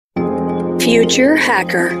Future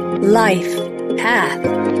Hacker. Life. Path.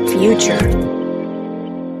 Future.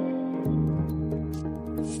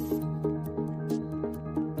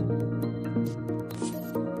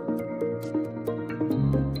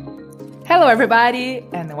 Hello, everybody,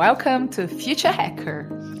 and welcome to Future Hacker.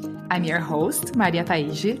 I'm your host, Maria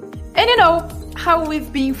Taiji. And you know how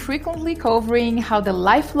we've been frequently covering how the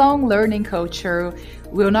lifelong learning culture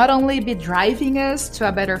will not only be driving us to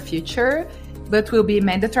a better future, but will be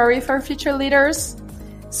mandatory for future leaders.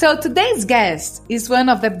 So today's guest is one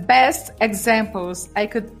of the best examples I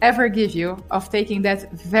could ever give you of taking that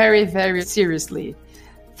very, very seriously.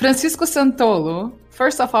 Francisco Santolo,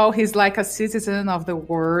 first of all, he's like a citizen of the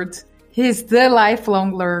world. He's the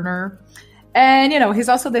lifelong learner. And, he's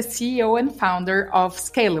also the CEO and founder of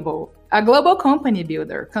Scalabl, a global company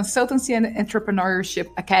builder, Consultancy Entrepreneurship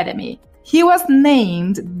Academy. He was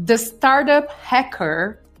named the Startup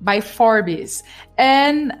Hacker by Forbes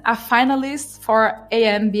and a finalist for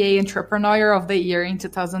AMBA Entrepreneur of the Year in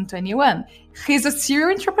 2021. He's a serial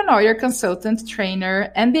entrepreneur, consultant,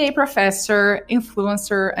 trainer, MBA professor,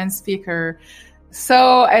 influencer, and speaker.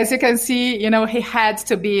 So as you can see, he had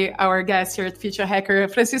to be our guest here at Future Hacker.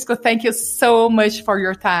 Francisco, thank you so much for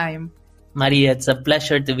your time. Maria, it's a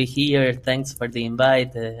pleasure to be here. Thanks for the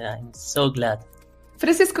invite. I'm so glad.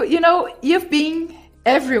 Francisco, you've been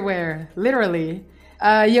everywhere, literally.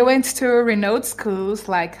 You went to renowned schools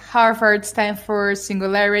like Harvard, Stanford,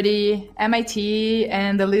 Singularity, MIT,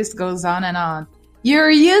 and the list goes on and on. You're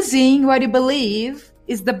using what you believe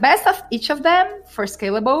is the best of each of them for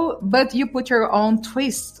Scalabl, but you put your own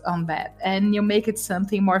twist on that and you make it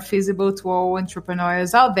something more feasible to all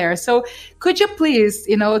entrepreneurs out there. So could you please,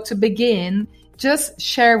 to begin, just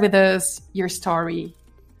share with us your story?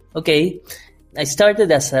 Okay. I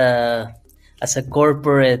started as a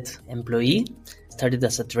corporate employee. Started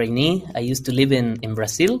as a trainee. I used to live in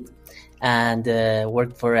Brazil and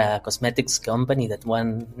worked for a cosmetics company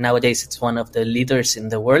nowadays it's one of the leaders in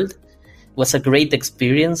the world. It was a great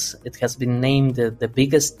experience. It has been named the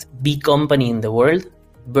biggest bee company in the world,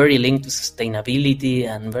 very linked to sustainability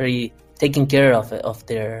and very taking care of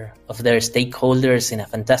their stakeholders in a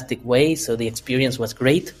fantastic way. So the experience was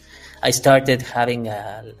great. I started having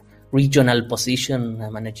a regional position,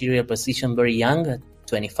 a managerial position very young, at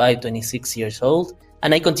 25, 26 years old.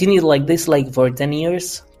 And I continued like this for 10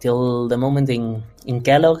 years till the moment in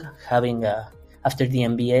Kellogg, having after the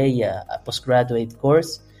MBA, a postgraduate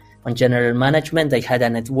course on general management. I had a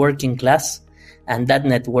networking class, and that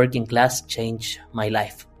networking class changed my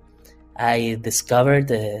life. I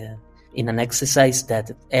discovered in an exercise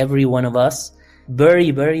that every one of us,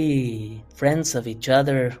 very, very friends of each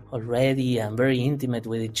other already and very intimate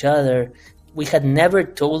with each other. We had never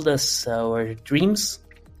told us our dreams.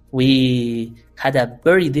 We had a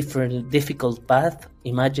very difficult path,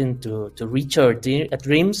 imagine, to reach our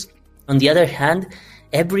dreams. On the other hand,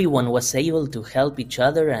 everyone was able to help each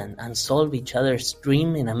other and solve each other's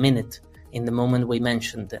dream in a minute, in the moment we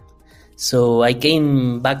mentioned them. So I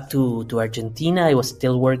came back to Argentina. I was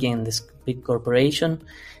still working in this big corporation.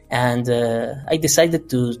 And I decided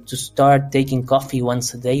to start taking coffee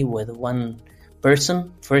once a day with one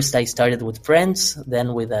person. First, I started with friends,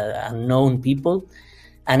 then with unknown people.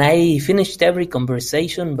 And I finished every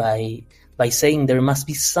conversation by saying there must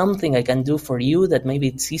be something I can do for you that maybe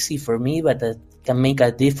it's easy for me, but that can make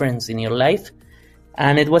a difference in your life.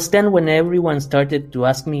 And it was then when everyone started to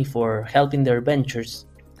ask me for help in their ventures.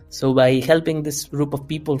 So by helping this group of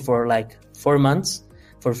people for 4 months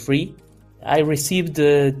for free, I received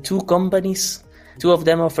 2 companies. 2 of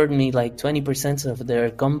them offered me 20% of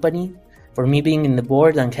their company for me being in the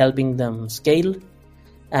board and helping them scale.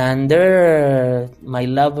 And there, my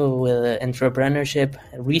love with entrepreneurship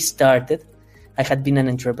restarted. I had been an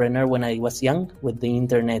entrepreneur when I was young, with the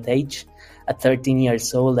internet age. At 13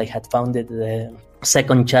 years old, I had founded the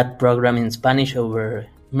second chat program in Spanish over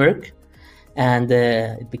Merck. And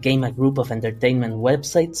it became a group of entertainment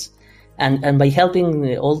websites. And by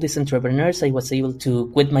helping all these entrepreneurs, I was able to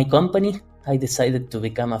quit my company. I decided to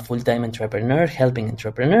become a full-time entrepreneur, helping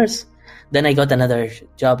entrepreneurs. Then I got another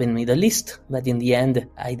job in Middle East, but in the end,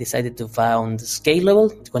 I decided to found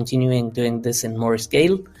Scalabl, continuing doing this in more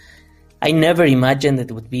scale. I never imagined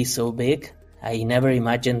it would be so big. I never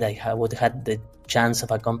imagined I would have the chance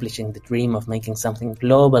of accomplishing the dream of making something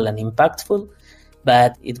global and impactful.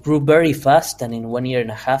 But it grew very fast, and in 1.5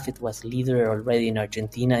 years, it was leader already in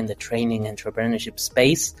Argentina in the training entrepreneurship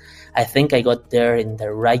space. I think I got there in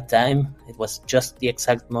the right time. It was just the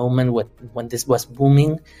exact moment when this was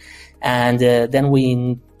booming. And then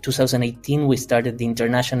in 2018, we started the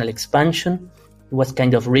international expansion. It was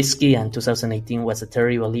kind of risky, and 2018 was a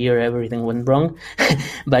terrible year. Everything went wrong.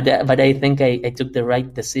 but I think I took the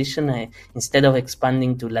right decision. Instead of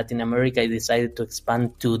expanding to Latin America, I decided to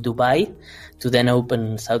expand to Dubai, to then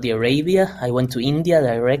open Saudi Arabia. I went to India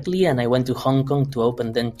directly, and I went to Hong Kong to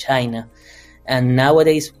open then China. And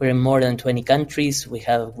nowadays, we're in more than 20 countries. We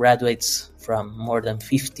have graduates from more than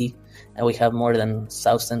 50. And we have more than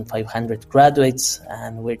 1,500 graduates.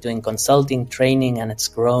 And we're doing consulting, training, and it's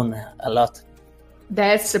grown a lot.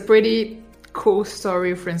 That's a pretty cool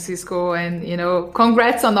story, Francisco. And,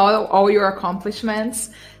 congrats on all your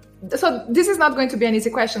accomplishments. So this is not going to be an easy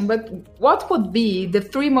question, but what would be the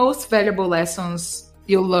 3 most valuable lessons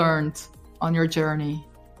you learned on your journey?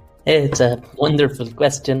 It's a wonderful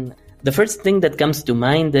question. The first thing that comes to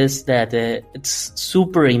mind is that it's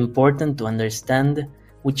super important to understand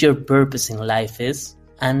what your purpose in life is.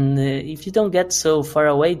 And if you don't get so far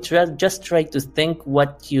away, just try to think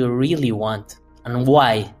what you really want. And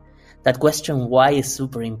why? That question, why, is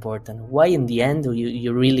super important. Why in the end do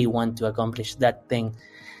you really want to accomplish that thing?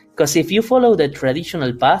 Because if you follow the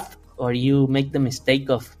traditional path, or you make the mistake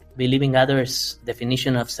of believing others'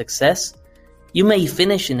 definition of success, you may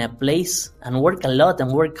finish in a place and work a lot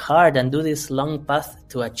and work hard and do this long path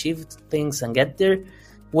to achieve things and get there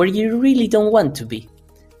where you really don't want to be.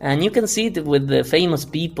 And you can see it with the famous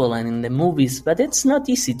people and in the movies, but it's not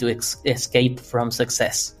easy to escape from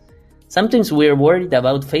success. Sometimes we're worried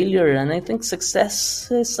about failure, and I think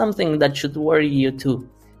success is something that should worry you too.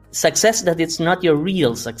 Success that it's not your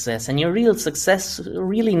real success, and your real success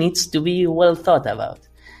really needs to be well thought about.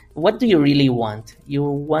 What do you really want? You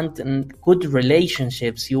want good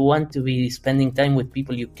relationships. You want to be spending time with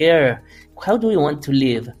people you care. How do you want to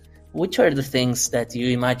live? Which are the things that you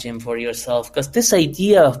imagine for yourself? Because this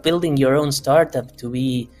idea of building your own startup to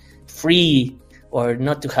be free, or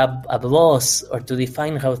not to have a boss, or to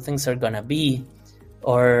define how things are going to be,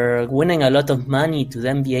 or winning a lot of money to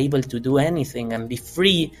then be able to do anything and be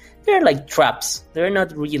free, they're like traps. They're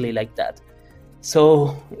not really like that.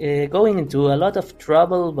 So going into a lot of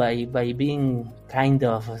trouble by being kind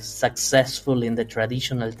of successful in the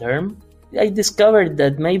traditional term, I discovered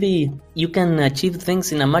that maybe you can achieve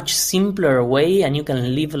things in a much simpler way, and you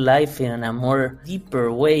can live life in a more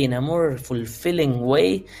deeper way, in a more fulfilling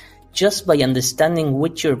way, just by understanding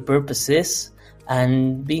what your purpose is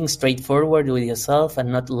and being straightforward with yourself and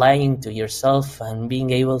not lying to yourself, and being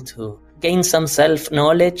able to gain some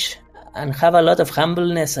self-knowledge and have a lot of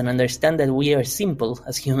humbleness and understand that we are simple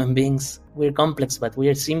as human beings. We're complex, but we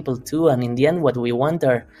are simple too. And in the end, what we want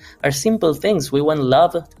are simple things. We want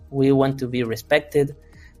love. We want to be respected.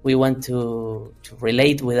 We want to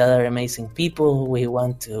relate with other amazing people. We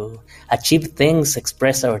want to achieve things,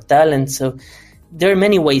 express our talent. So there are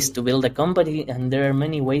many ways to build a company, and there are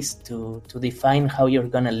many ways to define how you're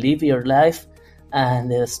going to live your life.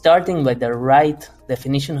 And starting by the right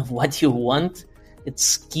definition of what you want,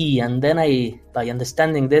 it's key. And then by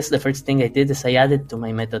understanding this, the first thing I did is I added to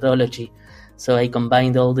my methodology. So I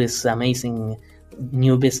combined all these amazing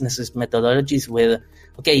new businesses methodologies with,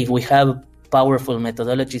 okay, if we have powerful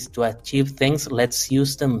methodologies to achieve things, let's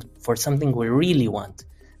use them for something we really want.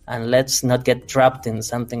 And let's not get trapped in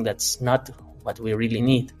something that's not what we really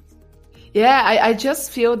need. Yeah, I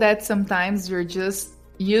just feel that sometimes we're just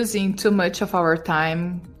using too much of our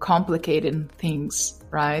time complicating things,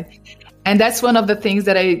 right? And that's one of the things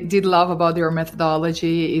that I did love about your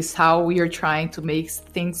methodology, is how we are trying to make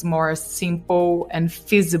things more simple and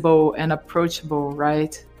feasible and approachable,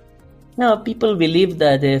 right? No, people believe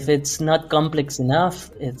that if it's not complex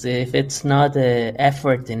enough, if it's not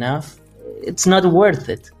effort enough, it's not worth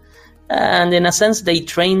it. And in a sense, they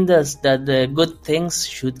trained us that the good things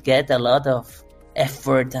should get a lot of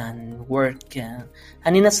effort and work.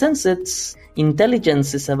 And in a sense,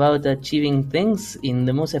 intelligence is about achieving things in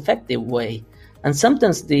the most effective way. And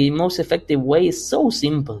sometimes the most effective way is so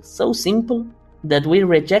simple that we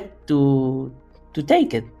reject to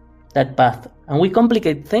take it, that path. And we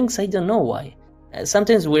complicate things, I don't know why.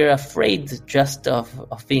 Sometimes we're afraid just of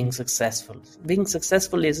being successful. Being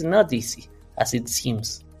successful is not easy, as it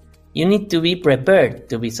seems. You need to be prepared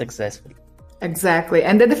to be successful. Exactly.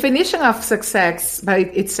 And the definition of success by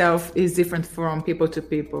itself is different from people to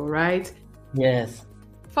people, right? Yes.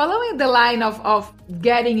 Following the line of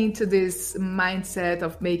getting into this mindset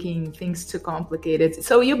of making things too complicated,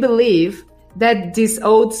 so you believe that this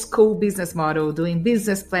old school business model, doing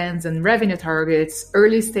business plans and revenue targets,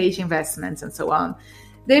 early stage investments, and so on,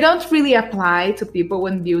 they don't really apply to people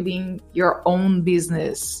when building your own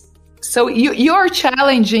business. So you're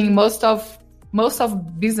challenging most of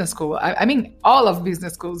business school. I mean, all of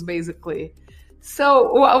business schools, basically.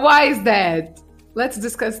 So why is that? Let's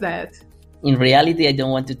discuss that. In reality, I don't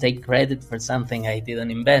want to take credit for something I didn't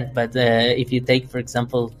invent. But if you take, for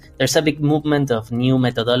example, there's a big movement of new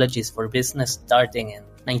methodologies for business starting in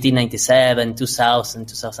 1997, 2000,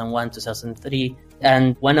 2001, 2003.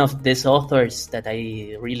 And one of these authors that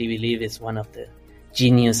I really believe is one of the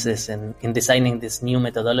geniuses in designing these new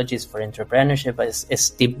methodologies for entrepreneurship is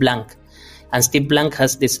Steve Blank. And Steve Blank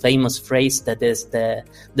has this famous phrase that is the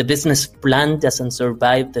business plan doesn't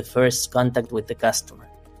survive the first contact with the customer.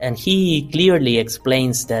 And he clearly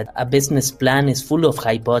explains that a business plan is full of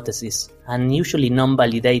hypotheses, and usually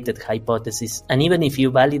non-validated hypotheses. And even if you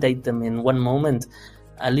validate them in one moment,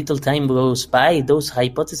 a little time goes by, those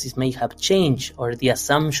hypotheses may have changed, or the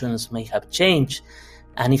assumptions may have changed.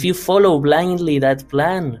 And if you follow blindly that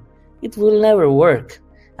plan, it will never work.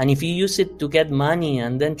 And if you use it to get money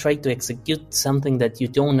and then try to execute something that you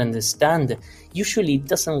don't understand, usually it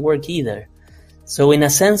doesn't work either. So in a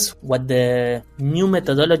sense, what the new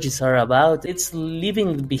methodologies are about, it's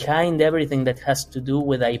leaving behind everything that has to do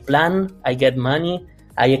with I plan, I get money,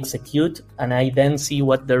 I execute, and I then see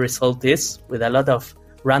what the result is with a lot of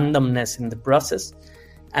randomness in the process,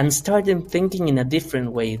 and starting thinking in a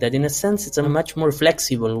different way, that in a sense it's a much more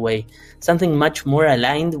flexible way, something much more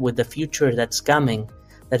aligned with the future that's coming,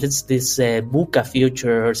 that it's this VUCA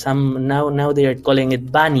future, or now they are calling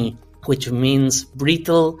it BANI, which means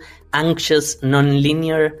brittle, anxious,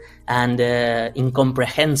 non-linear, and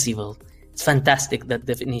incomprehensible. It's fantastic, that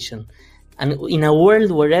definition. And in a world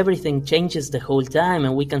where everything changes the whole time,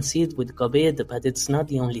 and we can see it with COVID, but it's not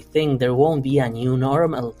the only thing, there won't be a new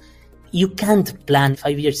normal. You can't plan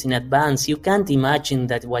 5 years in advance. You can't imagine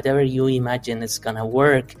that whatever you imagine is going to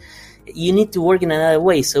work. You need to work in another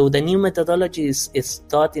way. So the new methodology is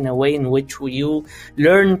taught in a way in which you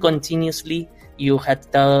learn continuously. You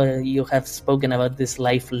have spoken about this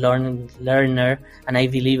lifelong learner, and I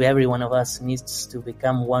believe every one of us needs to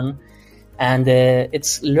become one. And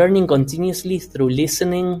it's learning continuously through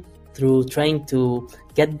listening, through trying to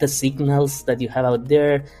get the signals that you have out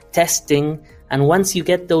there, testing. And once you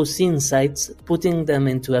get those insights, putting them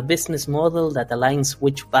into a business model that aligns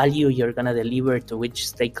which value you're going to deliver to which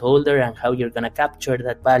stakeholder and how you're going to capture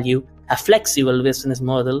that value. A flexible business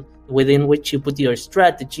model within which you put your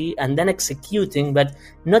strategy, and then executing, but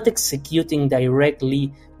not executing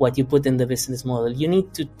directly what you put in the business model. You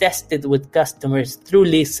need to test it with customers through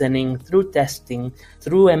listening, through testing,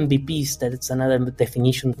 through MVPs. That's another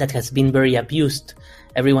definition that has been very abused.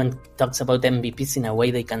 Everyone talks about MVPs in a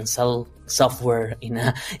way they can sell software in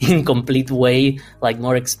an incomplete way, like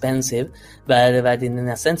more expensive. But in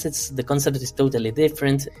a sense, the concept is totally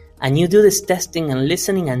different. And you do this testing and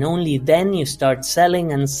listening, and only then you start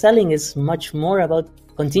selling. And selling is much more about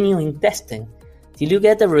continuing testing till you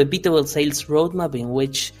get a repeatable sales roadmap in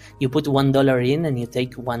which you put $1 in and you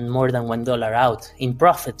take more than $1 out in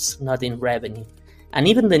profits, not in revenue. And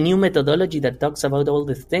even the new methodology that talks about all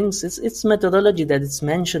these things, it's methodology that is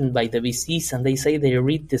mentioned by the VCs, and they say they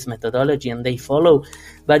read this methodology and they follow.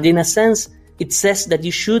 But in a sense, it says that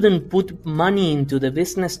you shouldn't put money into the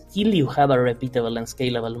business till you have a repeatable and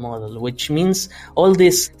scalable model, which means all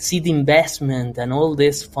this seed investment and all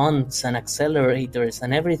these funds and accelerators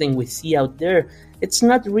and everything we see out there, it's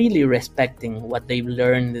not really respecting what they've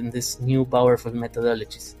learned in these new powerful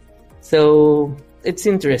methodologies. So it's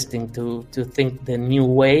interesting to think the new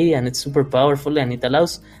way, and it's super powerful, and it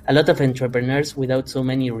allows a lot of entrepreneurs without so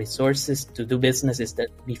many resources to do businesses that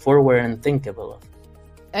before were unthinkable of.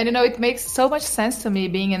 And it makes so much sense to me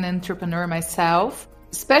being an entrepreneur myself,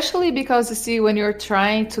 especially because you see, when you're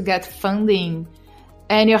trying to get funding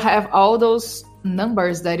and you have all those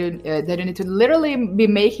numbers that you need to literally be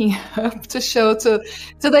making up to show to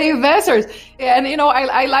the investors. And,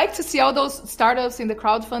 I like to see all those startups in the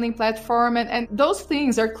crowdfunding platform, and those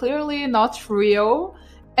things are clearly not real.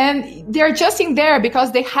 And they're just in there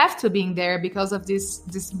because they have to be in there because of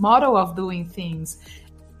this model of doing things.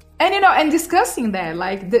 And, and discussing that,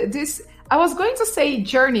 like this, I was going to say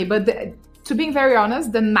journey, but to be very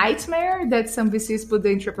honest, the nightmare that some VCs put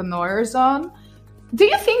the entrepreneurs on, do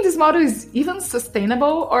you think this model is even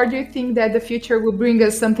sustainable, or do you think that the future will bring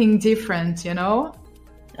us something different,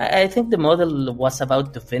 I think the model was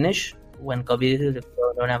about to finish when the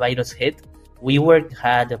coronavirus hit. WeWork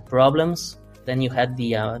had problems. Then you had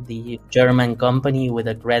the German company with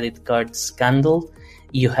a credit card scandal.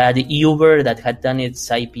 You had Uber that had done its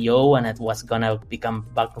IPO and it was going to become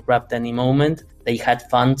bankrupt any moment. They had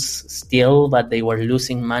funds still, but they were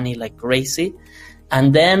losing money like crazy.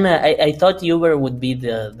 And then I thought Uber would be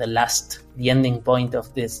the ending point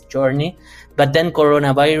of this journey. But then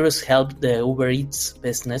coronavirus helped the Uber Eats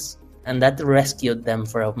business, and that rescued them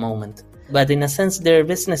for a moment. But in a sense, their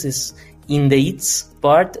business In the eats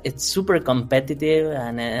part, it's super competitive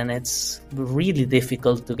and it's really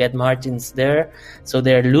difficult to get margins there. So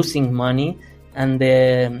they're losing money. And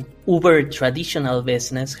the Uber traditional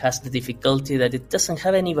business has the difficulty that it doesn't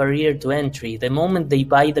have any barrier to entry. The moment they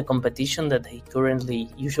buy the competition that they currently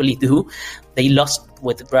usually do, they lost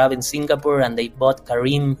with Grab in Singapore and they bought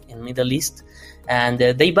Careem in Middle East. And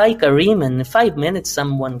they buy Careem, and in 5 minutes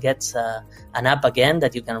someone gets an app again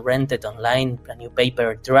that you can rent it online, and you pay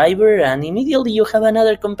per driver, and immediately you have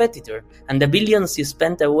another competitor. And the billions you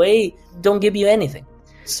spent away don't give you anything.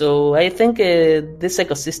 So I think this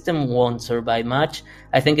ecosystem won't survive much.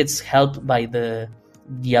 I think it's helped by the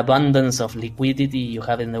abundance of liquidity you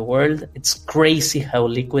have in the world. It's crazy how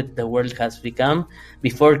liquid the world has become.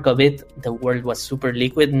 Before COVID, the world was super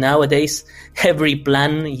liquid. Nowadays, every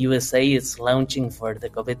plan USA is launching for the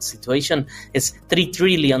COVID situation is $3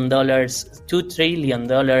 trillion, $2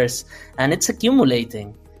 trillion, and it's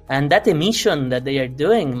accumulating. And that emission that they are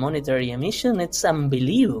doing, monetary emission, it's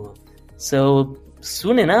unbelievable. So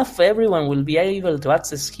soon enough, everyone will be able to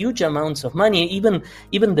access huge amounts of money. Even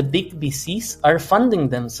the big VCs are funding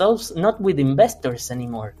themselves, not with investors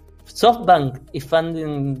anymore. SoftBank is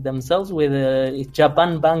funding themselves with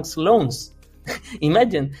Japan Bank's loans.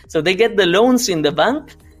 Imagine. So they get the loans in the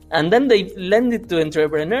bank, and then they lend it to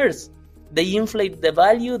entrepreneurs. They inflate the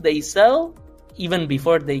value, they sell, even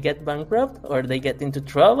before they get bankrupt or they get into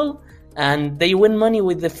trouble, and they win money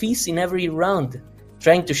with the fees in every round,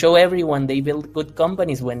 trying to show everyone they build good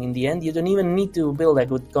companies, when in the end you don't even need to build a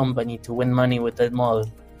good company to win money with that model.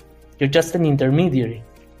 You're just an intermediary.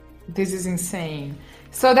 This is insane.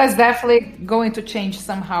 So that's definitely going to change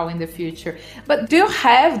somehow in the future. But do you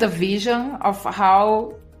have the vision of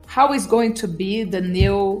how is going to be the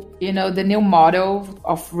new model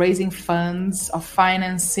of raising funds, of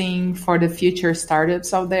financing for the future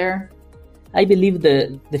startups out there? I believe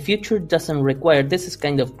the future doesn't require, this is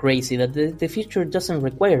kind of crazy, that the future doesn't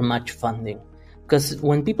require much funding. Because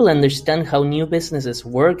when people understand how new businesses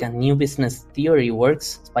work and new business theory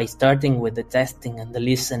works, by starting with the testing and the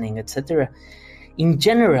listening, etc., in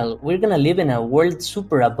general, we're going to live in a world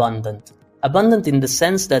super abundant. Abundant in the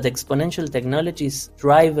sense that exponential technologies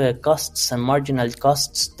drive costs and marginal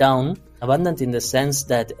costs down. Abundant in the sense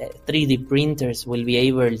that 3D printers will be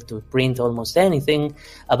able to print almost anything.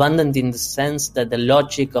 Abundant in the sense that the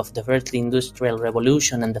logic of the first industrial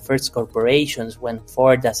revolution and the first corporations, when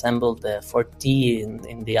Ford assembled the Ford T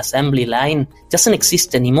in the assembly line, doesn't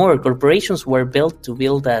exist anymore. Corporations were built to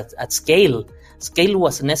build at scale. Scale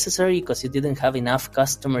was necessary because you didn't have enough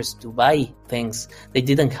customers to buy things. They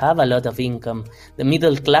didn't have a lot of income. The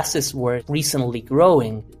middle classes were recently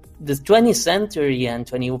growing. The 20th century and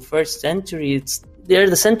 21st century, they're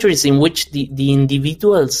the centuries in which the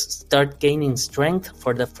individuals start gaining strength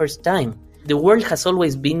for the first time. The world has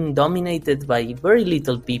always been dominated by very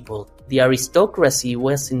little people. The aristocracy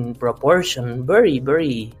was in proportion very,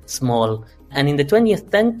 very small. And in the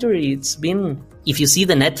 20th century, it's been, if you see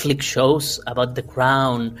the Netflix shows about the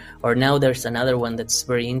crown, or now there's another one that's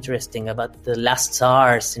very interesting about the last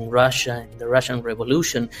Tsars in Russia, in the Russian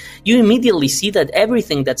Revolution, you immediately see that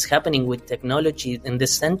everything that's happening with technology in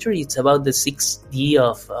this century, it's about the 6D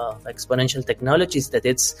of exponential technologies, that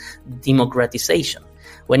it's democratization.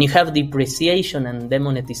 When you have depreciation and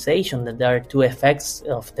demonetization, that there are two effects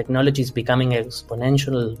of technologies becoming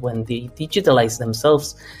exponential when they digitalize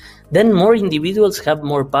themselves, then more individuals have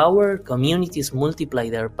more power, communities multiply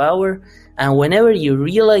their power, and whenever you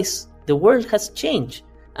realize the world has changed,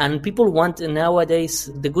 and people want nowadays,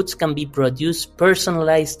 the goods can be produced,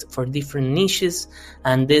 personalized for different niches,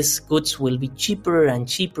 and these goods will be cheaper and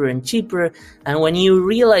cheaper and cheaper, and when you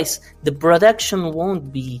realize the production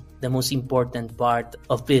won't be the most important part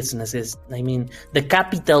of businesses, I mean, the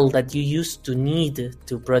capital that you used to need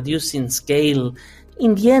to produce in scale,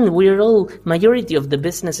 in the end, majority of the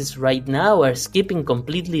businesses right now are skipping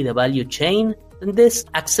completely the value chain. And this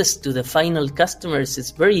access to the final customers is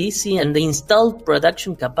very easy, and the installed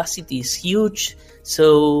production capacity is huge.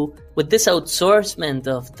 So with this outsourcement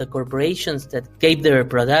of the corporations that gave their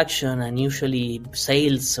production and usually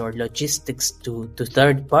sales or logistics to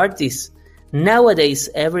third parties, nowadays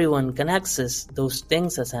everyone can access those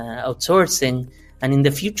things as an outsourcing. And in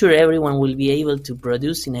the future, everyone will be able to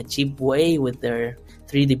produce in a cheap way with their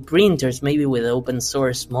 3D printers, maybe with open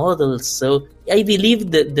source models. So I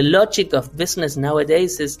believe that the logic of business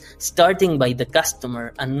nowadays is starting by the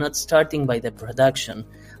customer and not starting by the production.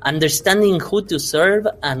 Understanding who to serve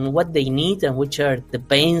and what they need and which are the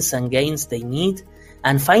pains and gains they need,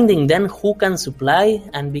 and finding then who can supply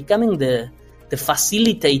and becoming the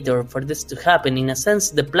facilitator for this to happen. In a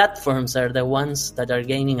sense, the platforms are the ones that are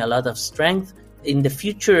gaining a lot of strength, In the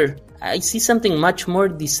future, I see something much more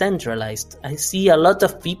decentralized. I see a lot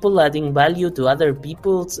of people adding value to other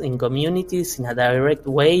people in communities in a direct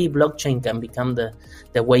way. Blockchain can become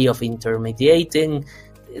the way of intermediating.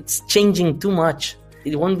 It's changing too much.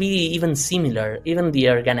 It won't be even similar. Even the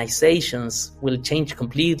organizations will change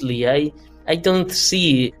completely. I don't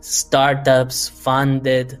see startups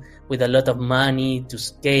funded with a lot of money to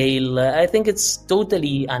scale. I think it's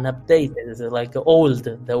totally unupdated. It's like old,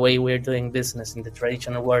 the way we're doing business in the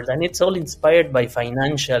traditional world. And it's all inspired by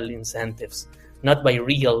financial incentives, not by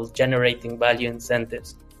real generating value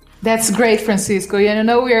incentives. That's great, Francisco.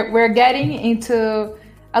 We're getting into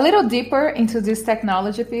a little deeper into this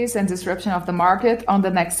technology piece and disruption of the market on the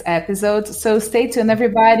next episode. So stay tuned,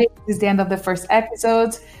 everybody. This is the end of the first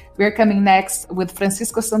episode. We're coming next with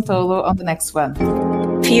Francisco Santolo on the next one.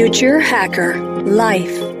 Future Hacker.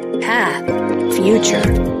 Life. Path.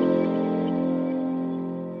 Future.